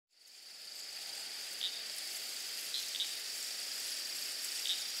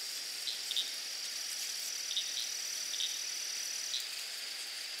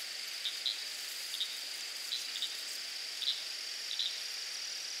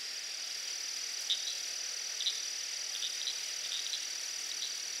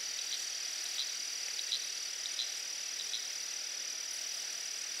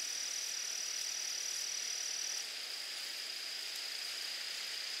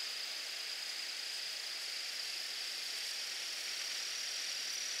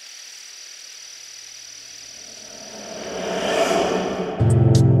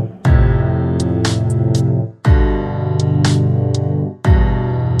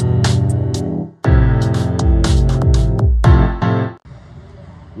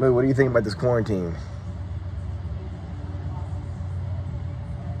Lou, what do you think about this quarantine?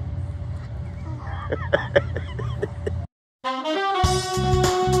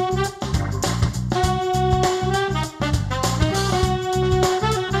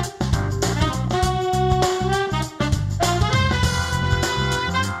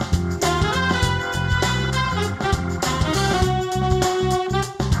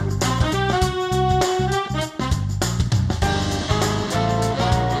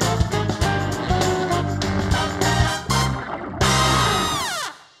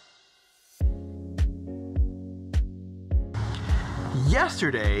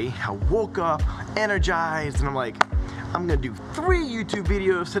 Yesterday, I woke up energized and I'm like, I'm gonna do 3 YouTube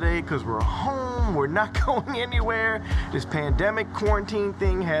videos today because we're home, we're not going anywhere. This pandemic quarantine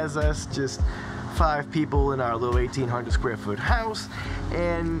thing has us just 5 people in our little 1,800 square foot house,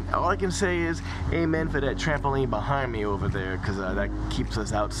 and all I can say is amen for that trampoline behind me over there, because that keeps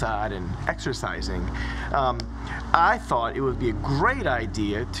us outside and exercising. I thought it would be a great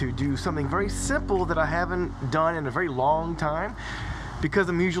idea to do something very simple that I haven't done in a very long time, because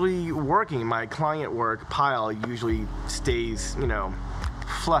I'm usually working. My client work pile usually stays, you know,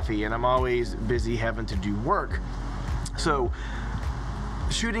 fluffy, and I'm always busy having to do work. So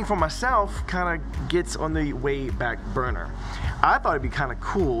shooting for myself kind of gets on the way back burner. I thought it'd be kind of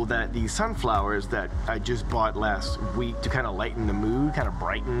cool that these sunflowers that I just bought last week to kind of lighten the mood, kind of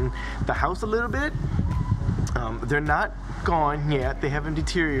brighten the house a little bit. They're not gone yet. They haven't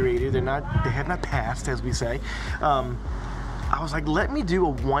deteriorated. They have not passed, as we say. I was like, let me do a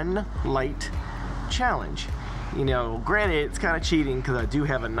 1 light challenge. You know, granted, it's kind of cheating because I do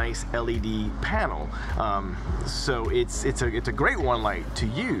have a nice LED panel, so it's a great 1 light to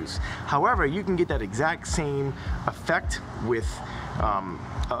use. However, you can get that exact same effect with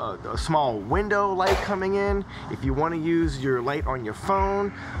a small window light coming in. If you want to use your light on your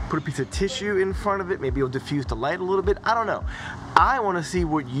phone, put a piece of tissue in front of it, maybe it'll diffuse the light a little bit. I don't know. I want to see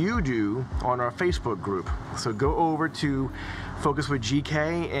what you do on our Facebook group. So go over to Focus with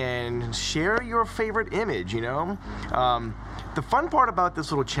GK and share your favorite image, you know? The fun part about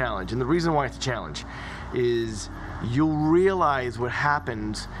this little challenge, and the reason why it's a challenge, is you'll realize what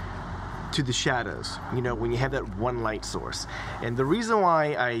happens to the shadows, you know, when you have that 1 light source. And the reason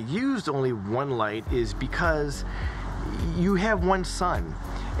why I used only 1 light is because you have 1 sun.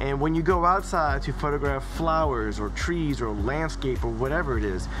 And when you go outside to photograph flowers or trees or landscape or whatever it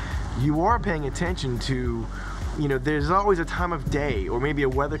is, you are paying attention to, you know, there's always a time of day or maybe a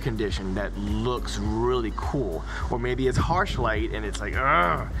weather condition that looks really cool, or maybe it's harsh light and it's like,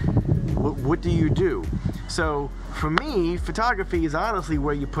 ugh, what do you do? So for me, photography is honestly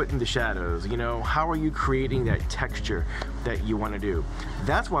where you put in the shadows. You know, how are you creating that texture that you want to do?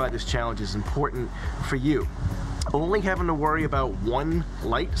 That's why this challenge is important for you. Only having to worry about 1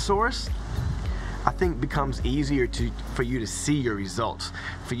 light source, I think, becomes easier for you to see your results,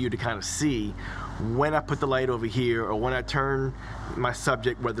 for you to kind of see when I put the light over here, or when I turn my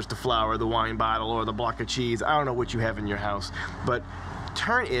subject, whether it's the flower, the wine bottle, or the block of cheese. I don't know what you have in your house, but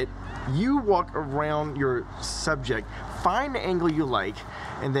turn it, you walk around your subject, find the angle you like,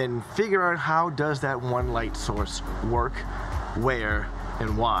 and then figure out how does that 1 light source work, where,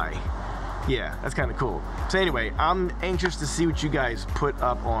 and why. Yeah, that's kind of cool. So anyway, I'm anxious to see what you guys put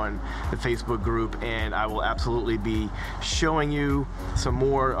up on the Facebook group, and I will absolutely be showing you some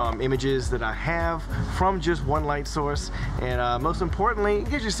more images that I have from just 1 light source. And most importantly,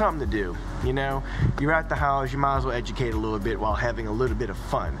 it gives you something to do. You know, you're at the house, you might as well educate a little bit while having a little bit of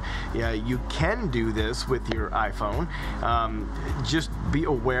fun. Yeah, you can do this with your iPhone. Just be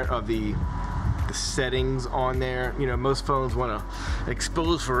aware of the settings on there. You know, most phones want to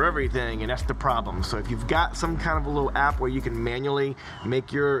expose for everything, and that's the problem. So if you've got some kind of a little app where you can manually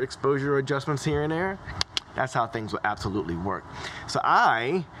make your exposure adjustments here and there, that's how things will absolutely work. So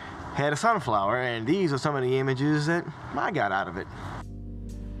I had a sunflower, and these are some of the images that I got out of it.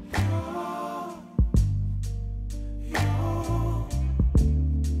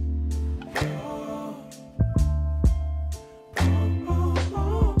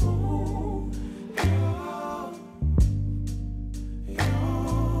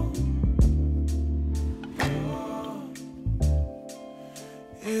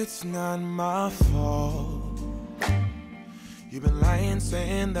 It's not my fault. You've been lying,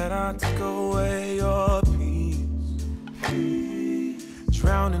 saying that I took away your peace.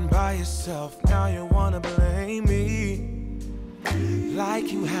 Drowning by yourself, now you wanna blame me.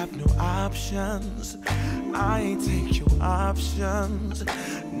 Like you have no options. I ain't take your options.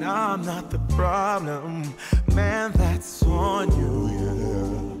 Now I'm not the problem. Man, that's on you, yeah.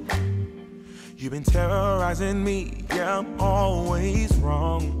 You've been terrorizing me, yeah, I'm always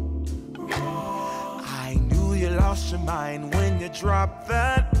wrong. I knew you lost your mind when you dropped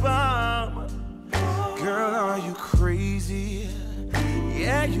that bomb. Girl, are you crazy?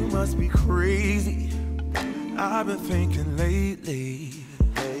 Yeah, you must be crazy. I've been thinking lately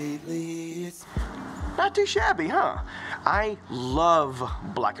it's not too shabby, huh? I love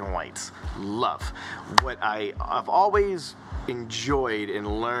black and whites. Love. What I've always enjoyed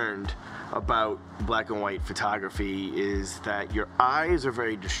and learned about black and white photography is that your eyes are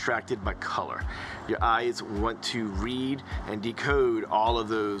very distracted by color. Your eyes want to read and decode all of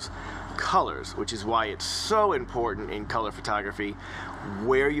those colors, which is why it's so important in color photography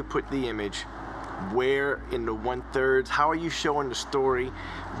where you put the image, where in the 1/3, how are you showing the story,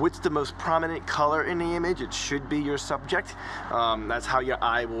 what's the most prominent color in the image. It should be your subject. That's how your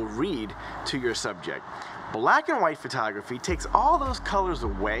eye will read to your subject. Black and white photography takes all those colors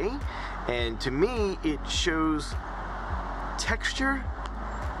away, and to me it shows texture,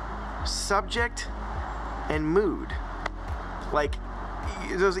 subject, and mood. Like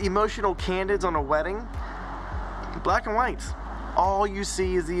those emotional candids on a wedding, black and whites. All you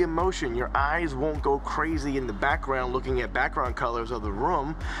see is the emotion. Your eyes won't go crazy in the background looking at background colors of the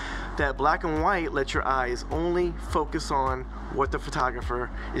room. That black and white lets your eyes only focus on what the photographer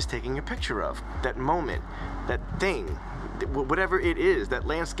is taking a picture of. That moment, that thing, whatever it is, that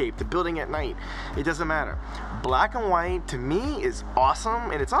landscape, the building at night, it doesn't matter. Black and white to me is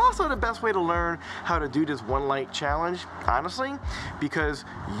awesome, and it's also the best way to learn how to do this one light challenge, honestly, because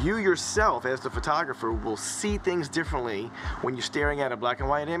you yourself as the photographer will see things differently when you're staring at a black and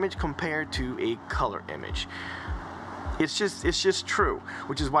white image compared to a color image. It's just true,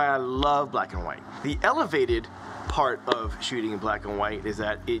 which is why I love black and white. The elevated part of shooting in black and white is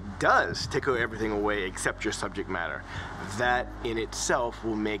that it does take everything away except your subject matter. That in itself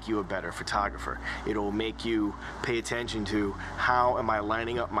will make you a better photographer. It'll make you pay attention to how am I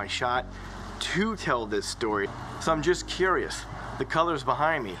lining up my shot to tell this story. So I'm just curious, the colors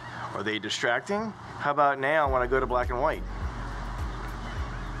behind me, are they distracting? How about now when I go to black and white?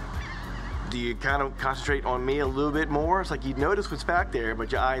 Do you kind of concentrate on me a little bit more? It's like you notice what's back there,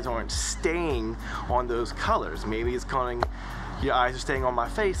 but your eyes aren't staying on those colors. Maybe it's calling your eyes are staying on my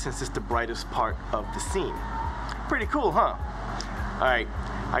face since it's the brightest part of the scene. Pretty cool, huh? All right,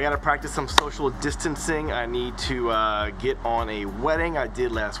 I gotta practice some social distancing. I need to get on a wedding I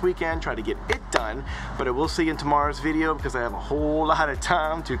did last weekend, try to get it done, but I will see you in tomorrow's video because I have a whole lot of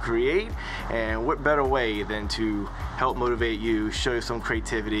time to create, and what better way than to help motivate you, show you some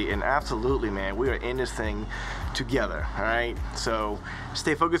creativity, and absolutely, man, we are in this thing together, all right? So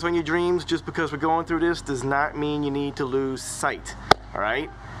stay focused on your dreams. Just because we're going through this does not mean you need to lose sight, all right?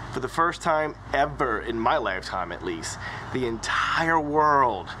 For the first time ever in my lifetime, at least, the entire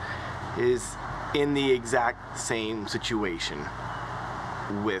world is in the exact same situation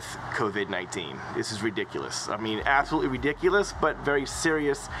with COVID-19. This is ridiculous. I mean, absolutely ridiculous, but very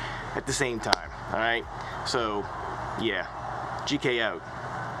serious at the same time, all right? So, yeah, GK out.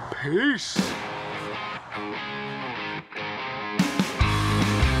 Peace.